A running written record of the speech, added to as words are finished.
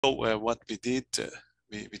what we did,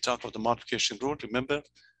 we talked about the multiplication rule. Remember,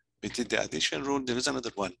 we did the addition rule. There is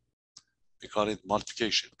another one. We call it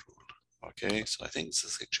multiplication rule. Okay, so I think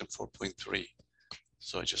it's section 4.3.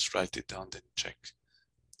 So I just write it down, then check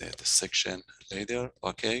the section later.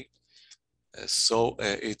 Okay, so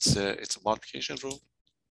it's a multiplication rule.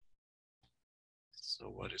 So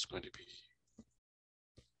what is going to be?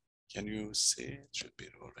 Can you see? It should be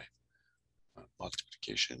all right.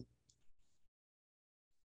 Multiplication.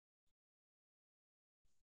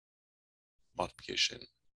 Multiplication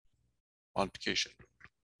rule.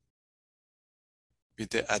 With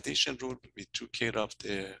the addition rule, we took care of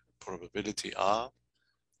the probability of,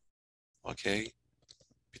 okay,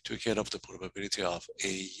 we took care of the probability of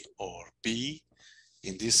A or B.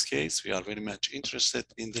 In this case, we are very much interested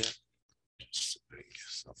in the, just bring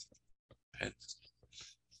some pen.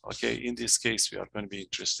 Okay, in this case, we are going to be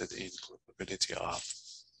interested in probability of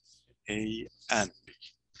A and B.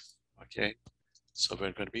 Okay, so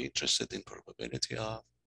we're going to be interested in probability of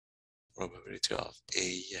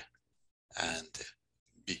A and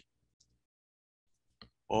B.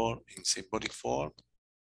 Or in symbolic form,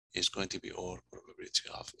 is going to be or probability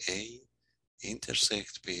of A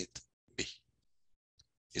intersect with B.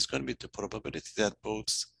 It's going to be the probability that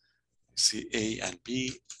both C, A and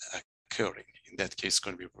B occurring. In that case, it's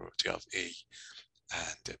going to be probability of A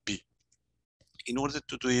and B. In order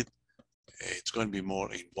to do it, it's going to be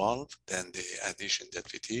more involved than the addition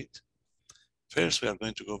that we did. First, we are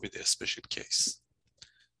going to go with a special case.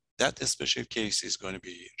 That special case is going to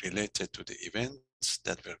be related to the events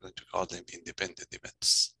that we're going to call them independent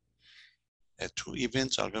events. Two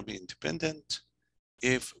events are going to be independent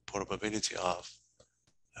if probability of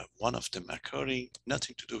one of them occurring,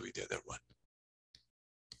 nothing to do with the other one.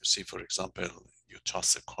 You see, for example, you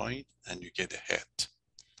toss a coin and you get a head.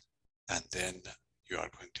 And then you are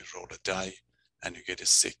going to roll a die and you get a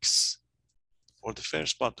 6. For the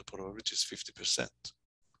first part, the probability is 50%.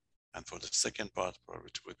 And for the second part,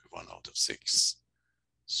 probability would be 1 out of 6.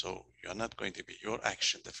 So you're not going to be, your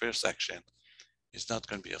action, the first action is not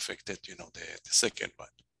going to be affected, you know, the second one.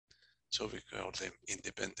 So we call them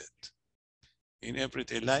independent. In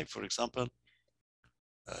everyday life, for example,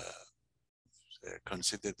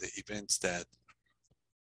 consider the events that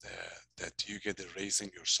you get a raise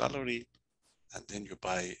in your salary and then you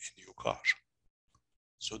buy a new car.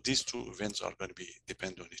 So these two events are going to be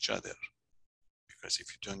depend on each other, because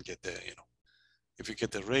if you don't get the, you know, if you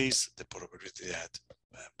get the raise, the probability that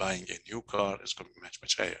buying a new car is going to be much,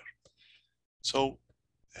 much higher. So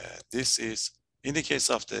this is, in the case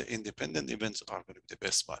of the independent events, are going to be the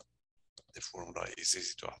best one. The formula is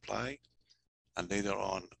easy to apply, and later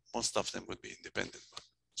on, most of them would be independent.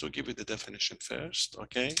 So give you the definition first,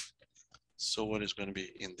 okay? So what is going to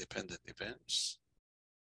be independent events?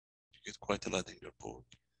 You get quite a lot in your book,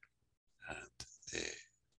 and the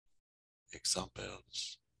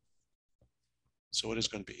examples. So what is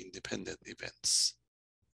going to be independent events?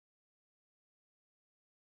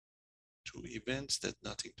 Two events that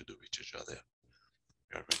nothing to do with each other.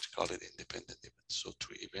 We are going to call it independent events. So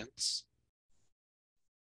two events.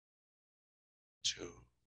 Two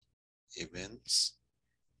events,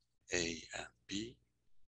 A and B.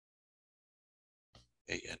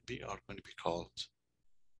 A and B are going to be called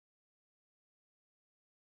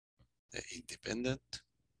the independent.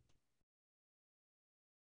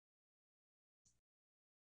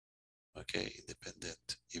 Okay,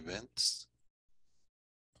 independent events.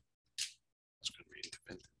 It's going to be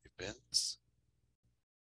independent events.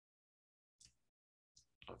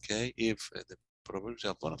 Okay, if the probability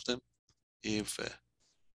of one of them, if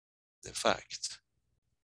the fact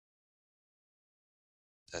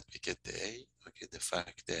that we get the A, okay, the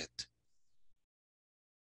fact that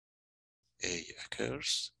A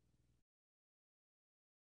occurs,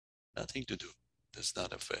 nothing to do, does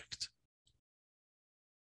not affect,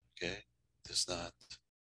 okay, does not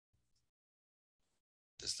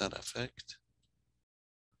affect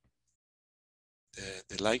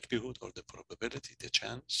the likelihood or the probability, the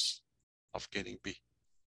chance of getting B,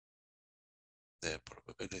 the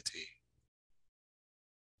probability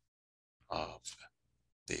of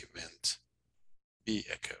the event B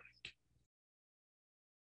occurring.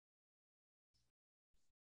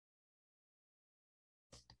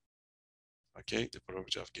 Okay, the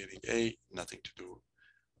probability of getting A, nothing to do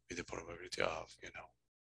with the probability of, you know,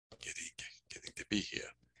 getting the B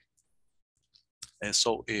here. And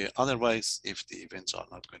so otherwise, if the events are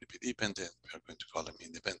not going to be dependent, we are going to call them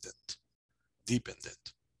independent,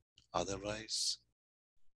 dependent. Otherwise,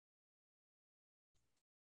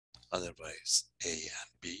 A and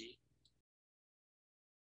B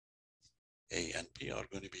are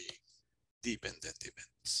going to be dependent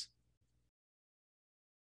events.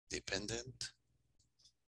 independent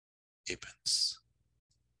events.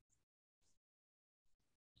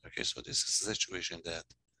 Okay, so this is the situation that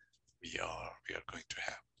we are going to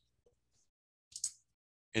have.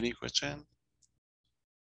 Any question?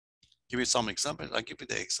 Give me some examples. I'll give you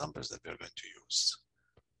the examples that we are going to use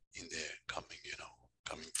in the coming,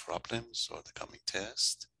 coming problems or the coming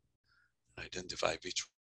test. Identify which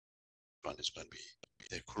one is going to be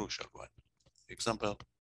the crucial one. Example,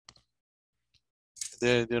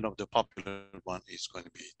 the popular one is going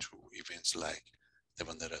to be two events like the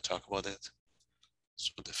one that I talk about it.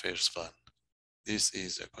 So the first one, this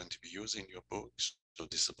is going to be used in your books. So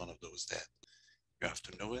this is one of those that you have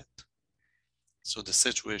to know it. So the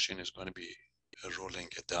situation is going to be rolling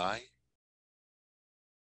a die.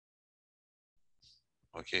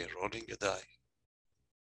 Okay, rolling a die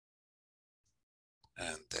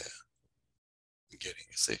and getting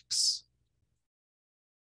a 6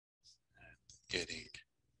 and getting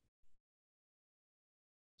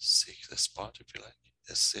 6 a spot if you like,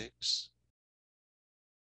 a 6.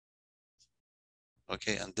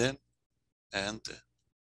 Okay, and then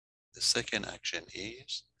the second action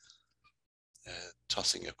is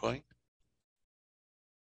tossing a coin.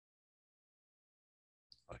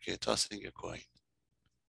 Okay, tossing a coin.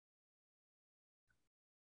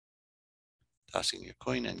 Tossing a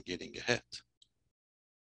coin and getting a head.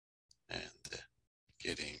 And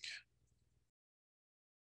getting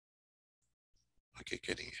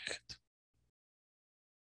a head.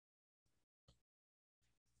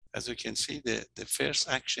 As you can see, the first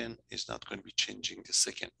action is not going to be changing the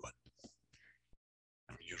second one.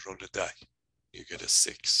 I mean, you roll a die, you get a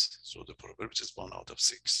 6. So the probability is 1 out of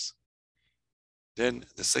 6. Then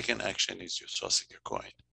the second action is you tossing a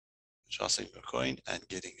coin. Tossing a coin and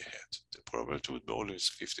getting a head. The probability would be always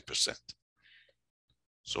 50%.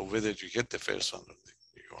 So whether you get the first one or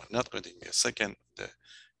you are not getting a second,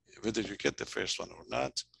 whether you get the first one or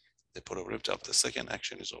not, the probability of the second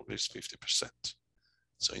action is always 50%.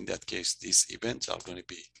 So in that case, these events are going to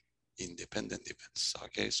be independent events.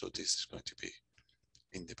 Okay, so this is going to be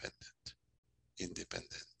independent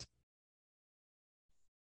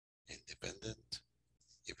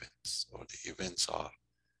events, or the events are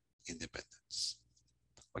independent.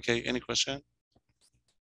 Okay, any question?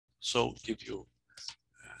 So give you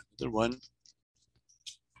another one.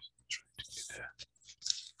 Trying to get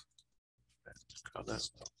a color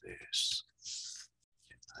of this.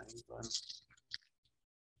 One.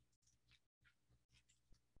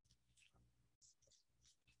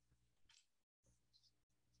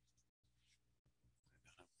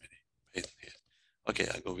 Okay,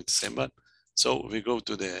 I go with the same one. So we go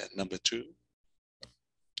to the number 2.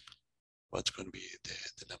 What's going to be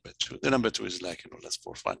the number 2? The number 2 is like, that's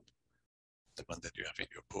for fun. The one that you have in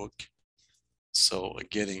your book. So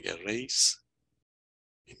getting a raise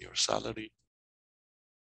in your salary,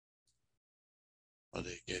 or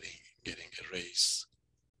they getting a raise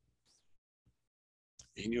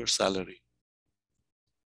in your salary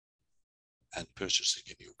and purchasing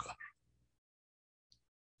a new car.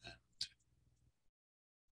 And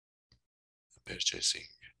purchasing,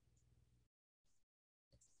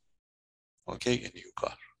 okay, a new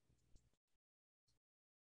car.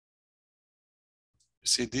 You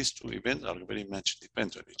see, these two events are very much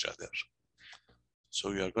dependent on each other.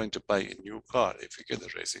 So you are going to buy a new car if you get a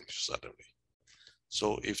raise in your salary.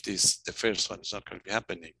 So if the first one is not going to be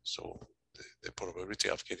happening, so the probability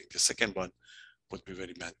of getting the second one would be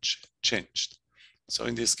very much changed. So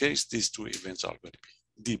in this case, these two events are going to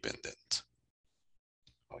be dependent.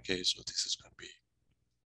 Okay, so this is going to be,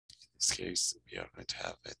 in this case, we are going to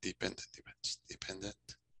have a dependent events, dependent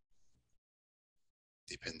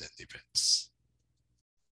events.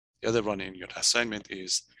 The other one in your assignment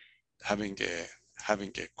is having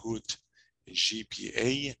a good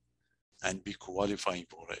GPA and be qualifying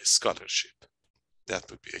for a scholarship. That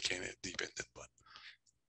would be again a dependent one.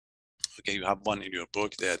 Okay, you have one in your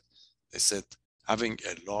book that they said having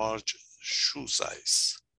a large shoe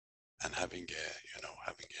size and having a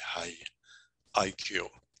high IQ.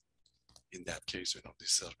 In that case,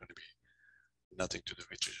 these are going to be nothing to do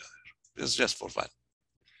with each other. It's just for fun.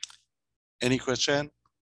 Any question?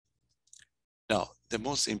 Now, the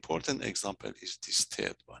most important example is this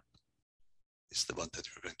third one. It's the one that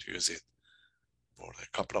you're going to use it for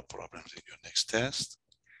a couple of problems in your next test.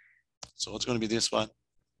 So what's going to be this one?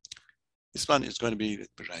 This one is going to be, let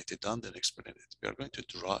me write it down, then explain it. We are going to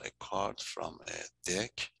draw a card from a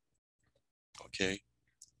deck. Okay.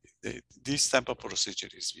 This type of procedure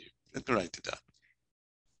is, let me write it down.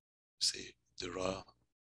 See, drawing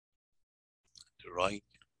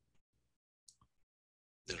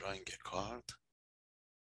a card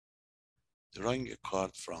drawing a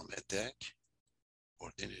card from a deck,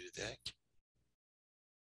 ordinary deck,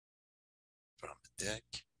 from a deck,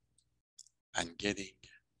 and getting,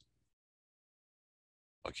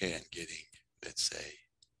 okay, and getting, let's say,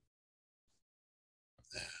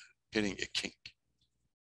 getting a king.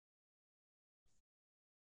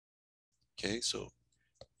 Okay, so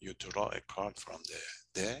you draw a card from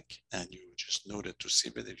the deck and you just note it to see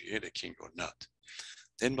whether you hit a king or not.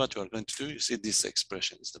 Then what you are going to do, you see this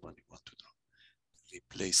expression is the one you want to draw.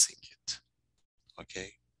 Replacing it, okay?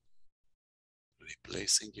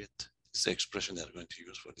 Replacing it. It's the expression that we're going to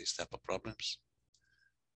use for these type of problems.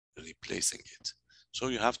 Replacing it. So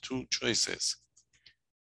you have two choices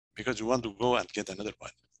because you want to go and get another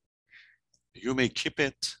one. You may keep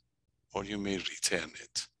it or you may return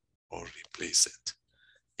it or replace it.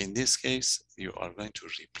 In this case, you are going to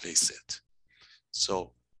replace it.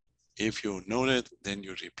 So if you know it, then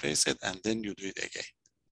you replace it and then you do it again.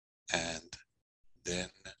 And then,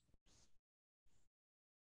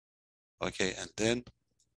 okay, and then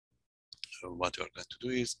what you're going to do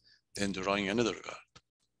is then drawing another card.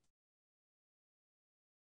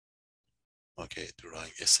 Okay,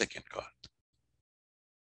 drawing a second card.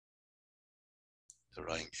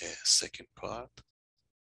 Drawing a second card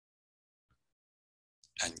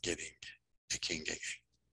and getting a king again.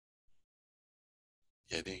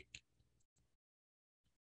 Getting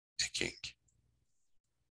a king.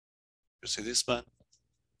 You see this one?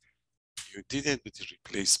 You did it with the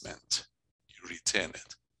replacement. You return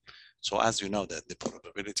it. So as you know that the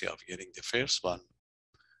probability of getting the first one,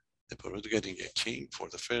 the probability of getting a king for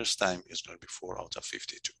the first time is going to be 4 out of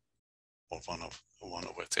 52 or 1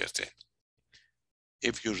 over 13.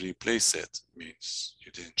 If you replace it, means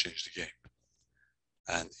you didn't change the game.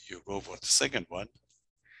 And you go for the second one,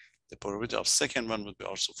 the probability of second one would be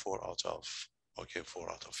also 4 out of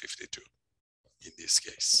 52 in this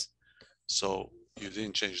case. So you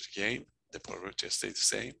didn't change the game, the probability stayed the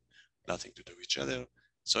same, nothing to do with each other.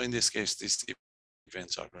 So in this case, these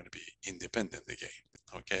events are going to be independent again,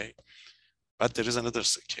 okay? But there is another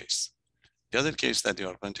case. The other case that you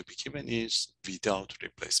are going to be given is without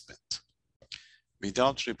replacement.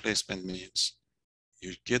 Without replacement means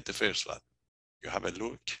you get the first one, you have a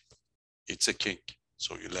look, it's a king,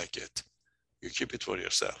 so you like it. You keep it for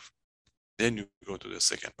yourself. Then you go to the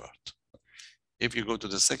second part. If you go to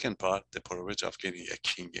the second part, the probability of getting a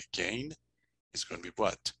king again is going to be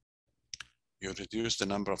what? You reduce the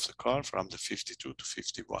number of the card from the 52 to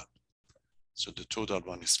 51. So the total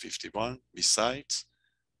one is 51. Besides,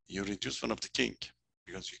 you reduce one of the king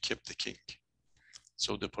because you kept the king.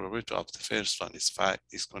 So the probability of the first one is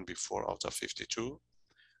going to be 4 out of 52.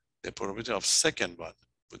 The probability of second one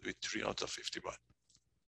would be 3 out of 51.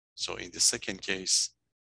 So in the second case,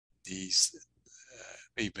 these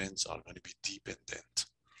events are going to be dependent.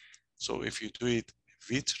 So if you do it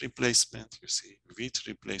with replacement, you see, with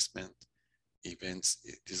replacement events,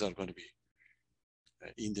 these are going to be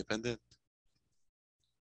independent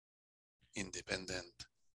events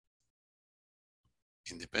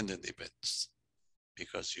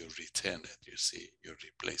because you return it, you see, you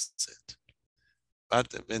replace it.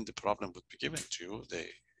 But when the problem would be given to you,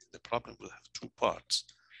 the problem will have two parts.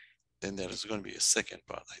 Then there is going to be a second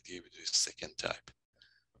part. I gave you the second type.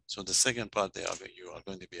 So the second part you are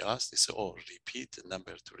going to be asked is, oh, repeat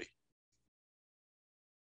number 3.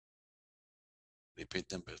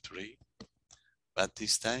 Repeat number 3, but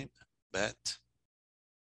this time, but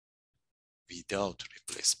without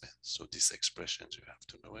replacement. So these expressions, you have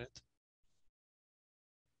to know it.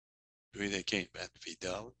 Do it again, but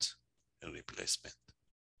without a replacement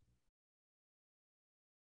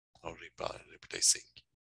or replacing.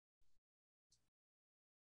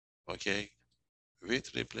 Okay,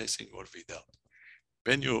 with replacing or without.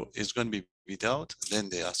 When it's going to be without, then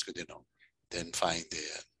they ask you, then find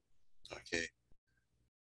the, okay,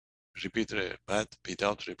 repeat, but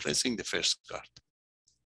without replacing the first card.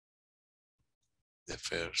 The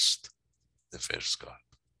first card.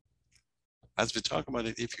 As we talk about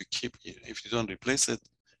it, if you don't replace it,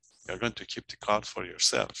 you're going to keep the card for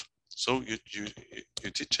yourself. So you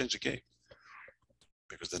did change the game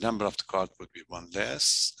because the number of the card would be 1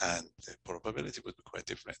 less and the probability would be quite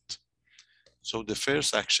different. So the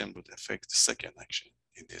first action would affect the second action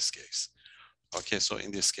in this case. Okay, so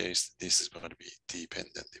in this case, this is going to be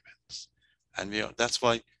dependent events. And that's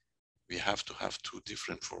why we have to have 2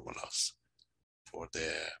 different formulas for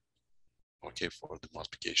the, for the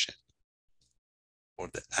multiplication, for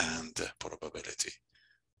the and probability.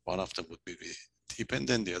 One of them would be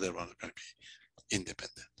dependent, the other one is going to be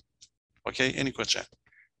independent. Okay, any question?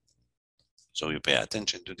 So you pay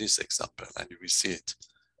attention to this example and you will see it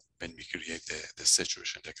when we create the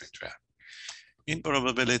situation they're going to have. In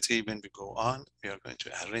probability, when we go on, we are going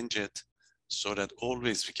to arrange it so that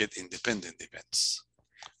always we get independent events.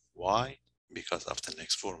 Why? Because of the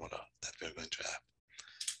next formula that we are going to have.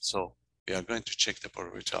 So we are going to check the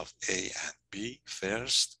probability of A and B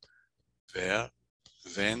first,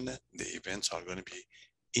 when the events are going to be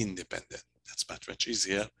independent. That's much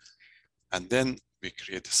easier. And then we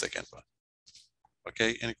create the second one.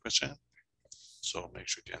 Okay, any question? So make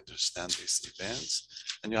sure you understand these events.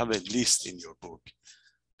 And you have a list in your book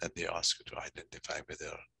that they ask you to identify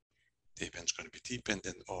whether the event's going to be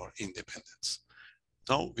dependent or independent.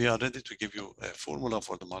 Now we are ready to give you a formula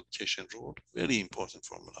for the multiplication rule. Very important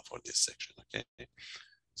formula for this section, okay?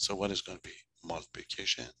 So what is going to be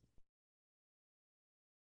multiplication?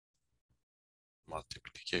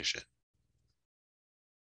 Multiplication.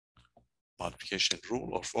 Multiplication rule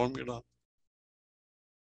or formula?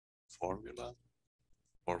 Formula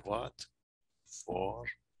for what? For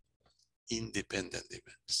independent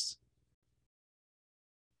events.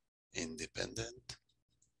 Independent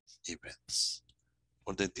events.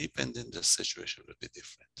 For the dependent, the situation will be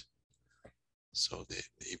different. So the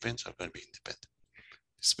events are going to be independent.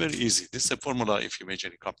 It's very easy. This is a formula. If you major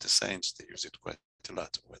in computer science, they use it quite a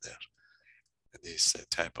lot over there. This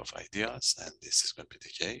type of ideas, and this is going to be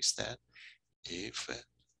the case that if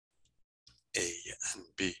A and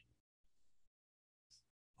B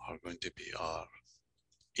are going to be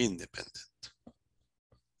independent,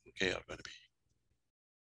 okay, are going to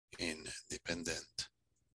be independent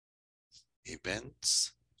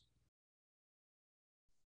events,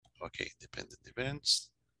 okay, independent events,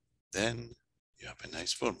 then you have a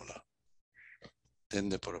nice formula. Then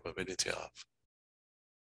the probability of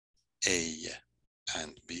A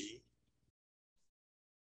and B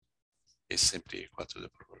is simply equal to the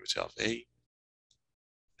probability of A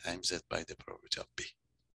times it by the probability of B.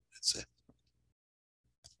 That's it.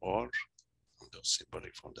 Or those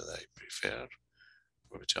symbolic form that I prefer,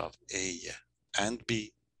 probability of A and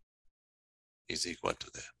B is equal to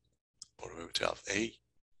the probability of A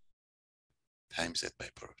times it by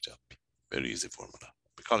probability of B. Very easy formula.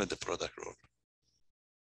 We call it the product rule.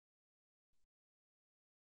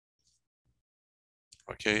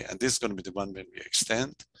 Okay, and this is going to be the one when we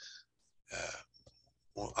extend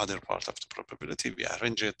other part of the probability, we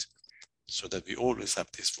arrange it so that we always have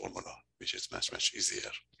this formula, which is much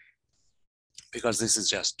easier. Because this is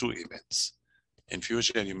just two events. In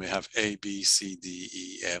future, you may have A, B, C, D,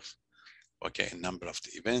 E, F. Okay, a number of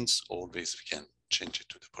the events, always we can change it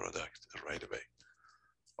to the product right away.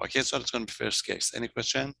 Okay, so it's going to be first case. Any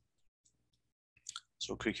question?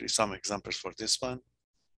 So quickly, some examples for this one.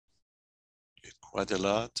 Quite a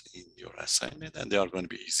lot in your assignment, and they are going to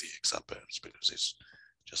be easy examples because it's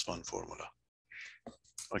just one formula.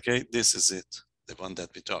 Okay, this is it, the one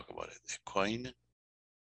that we talk about it, a coin.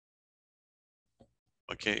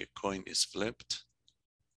 Okay, a coin is flipped.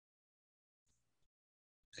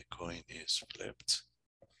 A coin is flipped,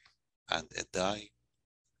 and a die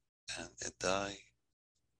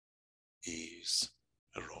is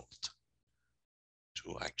rolled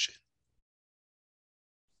to action.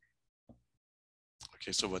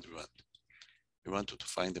 Okay, so what do we want? We want to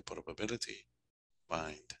find the probability,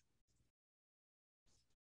 find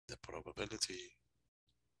the probability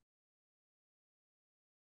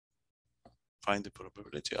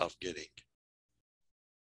of getting,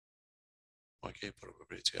 okay,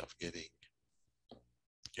 probability of getting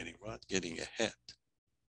what? Getting ahead.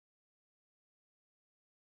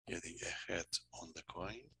 Getting ahead on the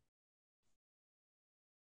coin.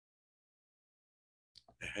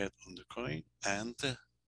 Ahead on the coin and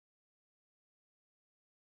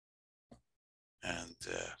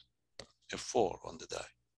a 4 on the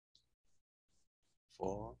die.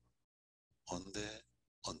 4 on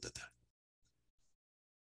the die.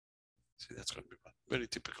 See, that's going to be one very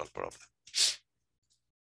typical problem.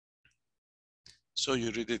 So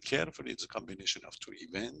you read it carefully. It's a combination of two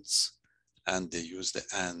events, and they use the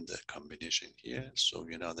AND combination here. So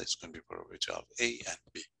you know that's going to be probability of A and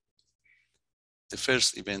B. The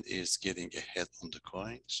first event is getting a head on the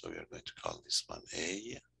coin. So we are going to call this one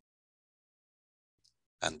A.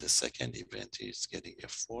 And the second event is getting a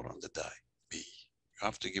 4 on the die, B. You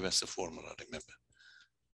have to give us a formula, remember,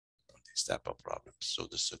 for this type of problems. So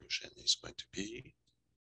the solution is going to be,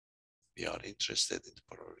 we are interested in the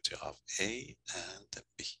probability of A and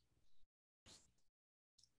B.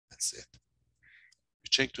 That's it. You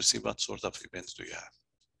check to see what sort of events do you have.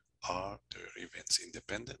 Are their events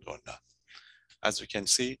independent or not? As you can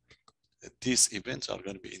see, these events are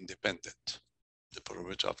going to be independent. The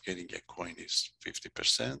probability of getting a coin is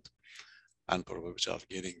 50%, and probability of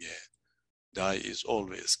getting a die is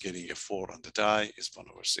always getting a 4 on the die is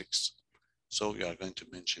 1/6. So we are going to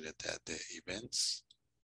mention it that the events,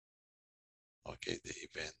 okay, the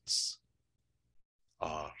events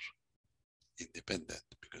are independent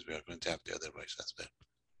because we are going to have the otherwise as well.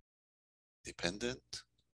 Dependent,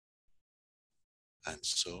 and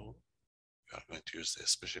so we are going to use the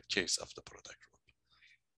special case of the product rule.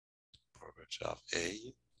 Probability of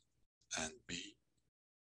A and B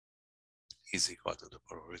is equal to the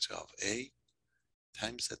probability of A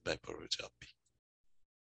times it by probability of B.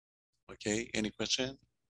 Okay, any question?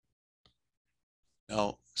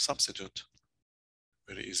 Now substitute,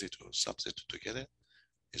 very easy to substitute together.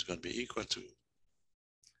 It's going to be equal to,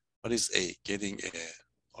 what is A? Getting a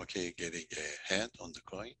hand on the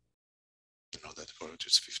coin. You know that the probability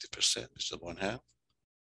is 50%, which is 1/2.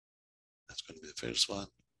 That's going to be the first one.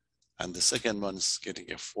 And the second one is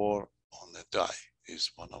getting a 4 on the die,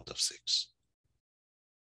 is 1 out of 6.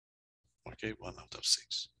 Okay, 1 out of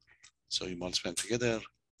 6. So you multiply together,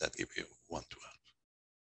 that gives you 1/12.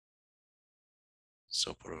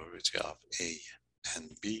 So probability of A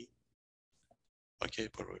and B, okay,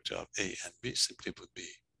 probability of A and B simply would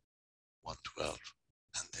be 1/12,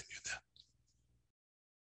 and then you're there.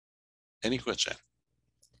 Any question?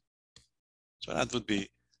 So that would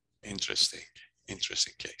be interesting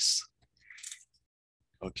case.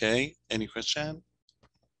 Okay, any question?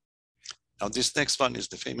 Now this next one is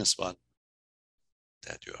the famous one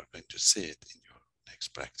that you are going to see it in your next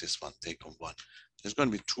practice one, take on one. There's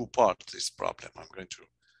going to be 2 parts to this problem. I'm going to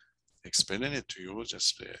explain it to you,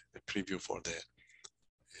 just a preview for the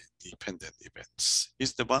dependent events.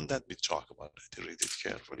 Is the one that we talk about. To read it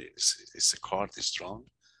carefully. Is a card is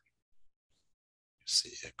drawn. You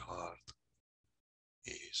see a card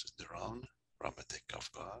is drawn from a deck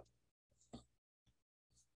of cards.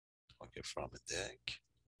 Okay, from a deck.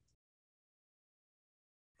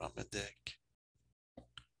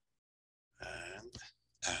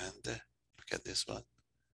 And look at this one.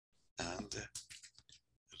 And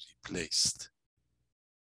replaced.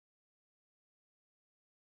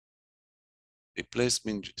 Replaced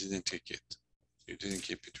means you didn't take it. You didn't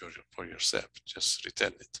keep it for yourself. Just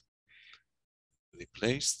return it.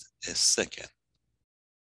 Replaced a second.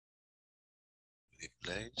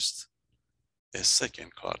 Replaced a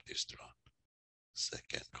second card is drawn.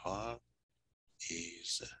 Second card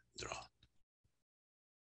is drawn.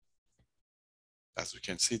 As we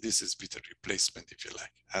can see, this is with a replacement, if you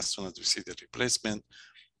like. As soon as we see the replacement,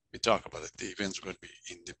 we talk about it. The events are going to be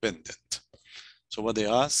independent. So what they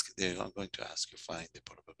are going to ask you find the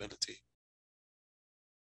probability.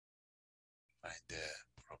 Find the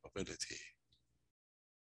probability.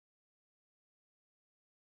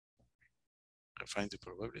 Find the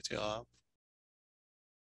probability of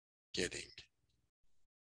getting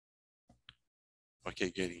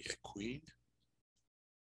a queen.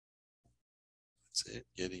 That's it,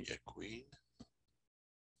 getting a queen.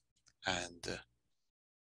 And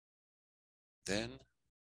then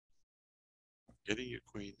getting a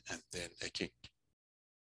queen and then a king.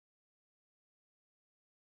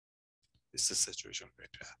 This is the situation we're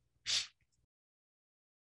going to have.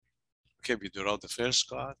 Okay, we draw the first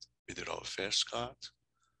card,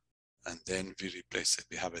 and then we replace it.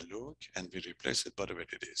 We have a look and we replace it whatever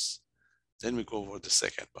it is. Then we go over the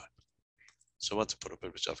second one. So what's the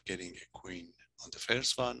probability of getting a queen on the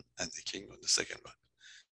first one and the king on the second one?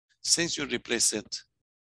 Since you replace it,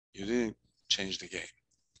 you didn't change the game.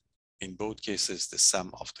 In both cases, the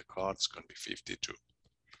sum of the cards is going to be 52.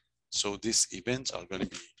 So these events are going to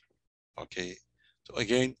be, okay. So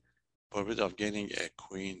again, probability of getting a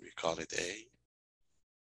queen, we call it A.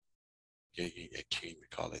 Getting a king, we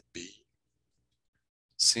call it B.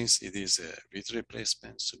 Since it is a with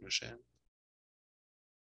replacement solution,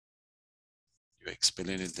 you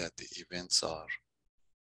explain it that the events are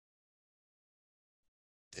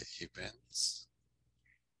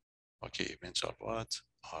what?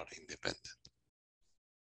 Are independent.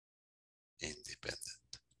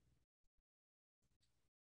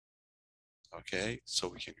 Okay, so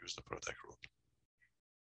we can use the product rule.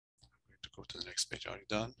 I'm going to go to the next page. Are you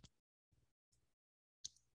done?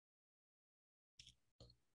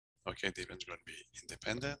 Okay, the event is going to be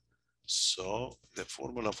independent. So the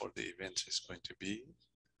formula for the event is going to be,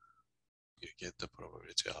 you get the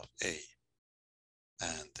probability of A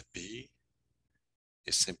and B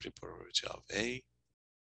is simply probability of A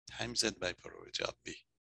times it by probability of B.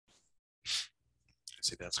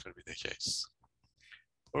 See, that's going to be the case.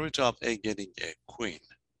 Probability of A getting a queen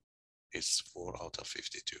is 4 out of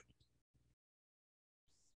 52.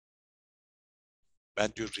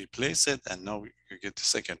 But you replace it and now you get the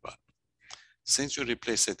second one. Since you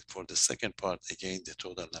replace it for the second part, again, the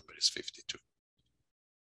total number is 52.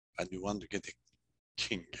 And you want to get a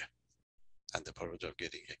king. and the probability of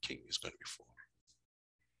getting a king is going to be 4.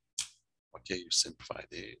 Okay, you simplify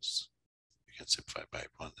this. You can simplify by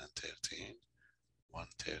 1 and 13. 1,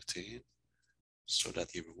 13. So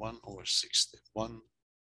that give 1 over 60. 1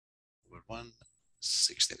 over 1,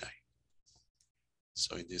 69.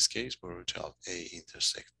 So in this case, probability of A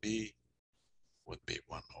intersect B would be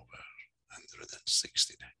 1 over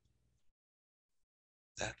 169.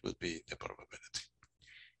 That would be the probability.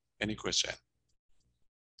 Any question?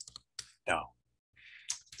 Now,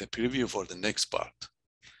 the preview for the next part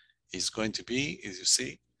is going to be, as you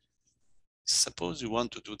see, suppose you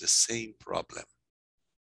want to do the same problem.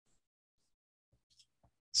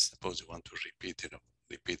 Suppose you want to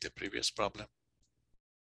repeat the previous problem.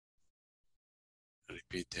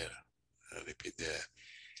 Repeat the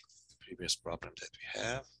previous problem that we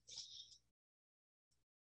have.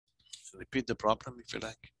 Repeat the problem if you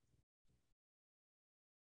like.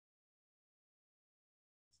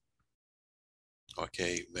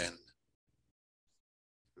 Okay, when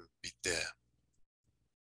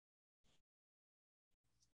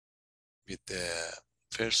with the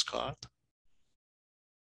first card,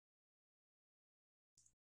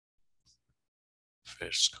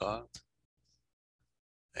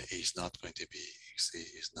 is not going to be, see,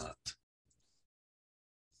 is not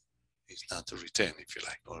a return, if you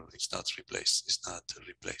like, or it's not replaced. It's not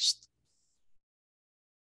replaced.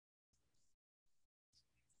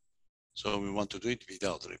 So we want to do it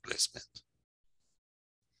without replacement.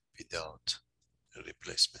 Without a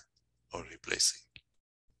replacement or replacing.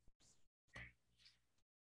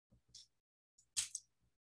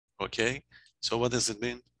 Okay, so what does it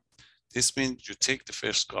mean? This means you take the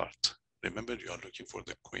first card. Remember, you are looking for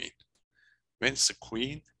the queen. When it's a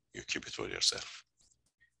queen, you keep it for yourself.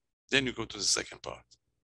 Then you go to the second part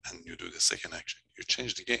and you do the second action. You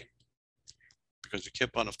change the game because you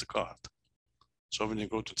kept one of the card. So when you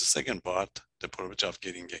go to the second part, the probability of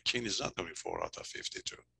getting a king is not going to be 4 out of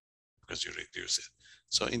 52 because you reduce it.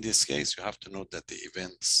 So in this case, you have to note that the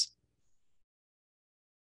events,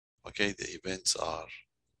 okay, the events are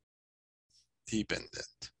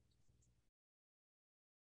dependent.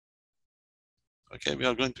 Okay, we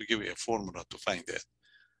are going to give you a formula to find it,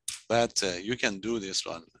 but you can do this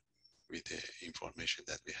one with the information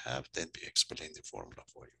that we have, then we explain the formula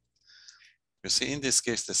for you. You see, in this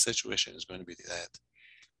case, the situation is going to be that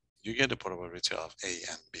you get the probability of A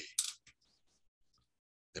and B.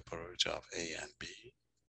 The probability of A and B.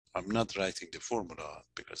 I'm not writing the formula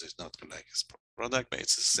because it's not like its product, but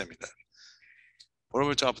it's similar.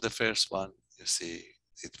 Probability of the first one, you see,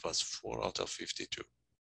 it was 4 out of 52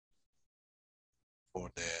 for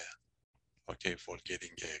the, okay, for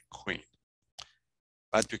getting a queen.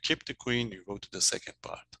 But you keep the queen, you go to the second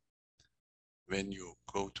part. When you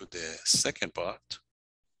go to the second part,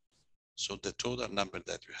 so the total number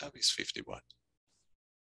that you have is 51.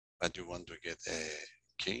 But you want to get a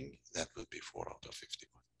king, that will be 4 out of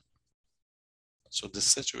 51. So the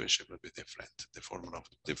situation will be different. The formula will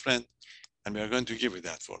be different, and we are going to give you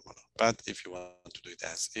that formula. But if you want to do it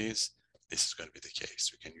as is, this is going to be the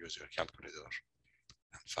case. You can use your calculator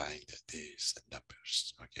and find these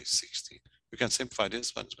numbers. Okay, 16. You can simplify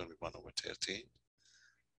this one, it's going to be 1 over 13.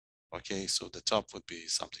 Okay, so the top would be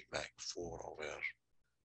something like 4 over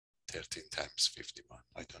 13 times 51.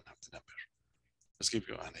 I don't have the number. Let's give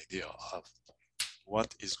you an idea of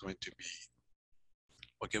what is going to be,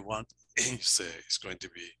 okay, what is going to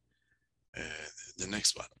be the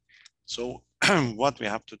next one. So what we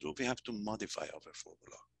have to do, we have to modify our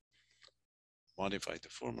formula. Modify the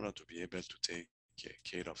formula to be able to take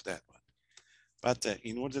care of that one. But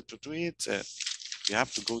in order to do it, we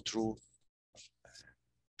have to go through,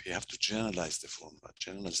 we have to generalize the formula,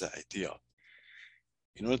 generalize the idea.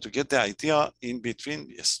 In order to get the idea, in between,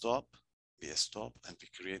 we stop, and we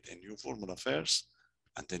create a new formula first,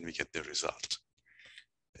 and then we get the result.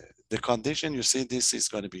 The condition, you see, this is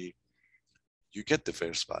going to be, you get the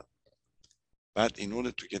first one, but in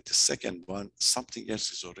order to get the second one, something else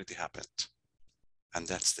has already happened. And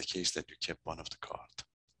that's the case that you kept one of the card.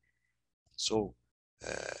 So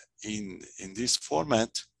in this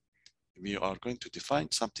format, we are going to define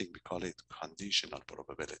something, we call it conditional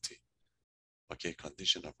probability. Okay,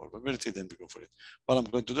 conditional probability, then we go for it. What I'm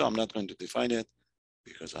going to do, I'm not going to define it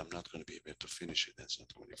because I'm not going to be able to finish it. That's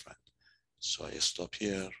not going to be fun. So I stop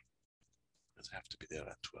here because I have to be there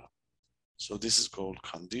at 12. So this is called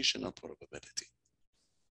conditional probability.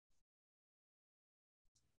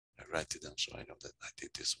 I write it down so I know that I did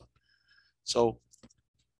this one. So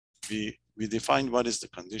we define what is the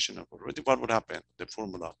conditional probability, what would happen, the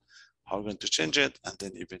formula, how we're going to change it, and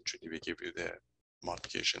then eventually we give you the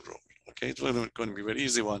multiplication rule. Okay, it's going to be a very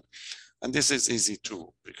easy one. And this is easy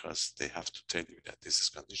too, because they have to tell you that this is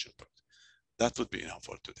condition. But that would be enough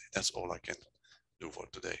for today. That's all I can do for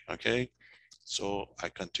today. Okay. So I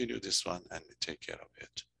continue this one and we take care of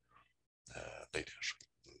it later.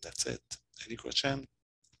 That's it. Any question?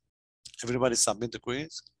 Everybody submit the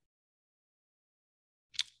quiz.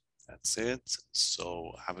 That's it.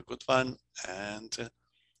 So have a good one and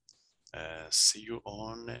see you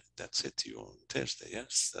on, that's it, you on Thursday.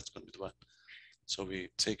 Yes, that's going to be the one. So we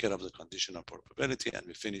take care of the conditional probability and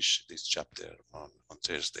we finish this chapter on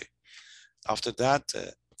Thursday. After that,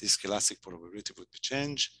 this classic probability would be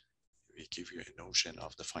changed. We give you a notion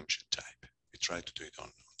of the function type. We try to do it on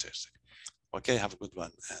Thursday. Okay, have a good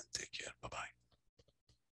one and take care. Bye-bye.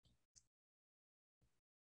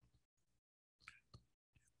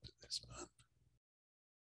 This one.